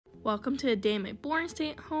Welcome to a day in my boring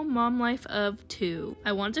stay-at-home mom life of 2.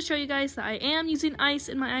 I wanted to show you guys that I am using ice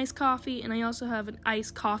in my iced coffee, and I also have an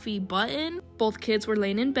iced coffee button. Both kids were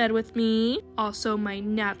laying in bed with me. Also, my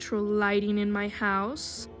natural lighting in my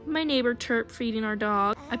house. My neighbor chirp feeding our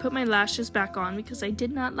dog. I put my lashes back on because I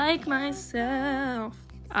did not like myself.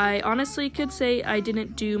 I honestly could say I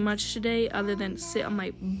didn't do much today other than sit on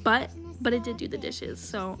my butt, but I did do the dishes,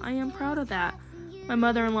 so I am proud of that. My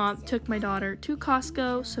mother-in-law took my daughter to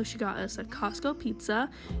Costco, so she got us a Costco pizza.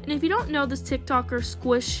 And if you don't know this TikToker,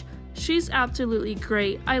 Squish, she's absolutely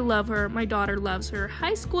great. I love her. My daughter loves her.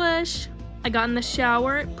 Hi, Squish. I got in the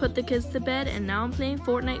shower, put the kids to bed, and now I'm playing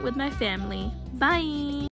Fortnite with my family. Bye.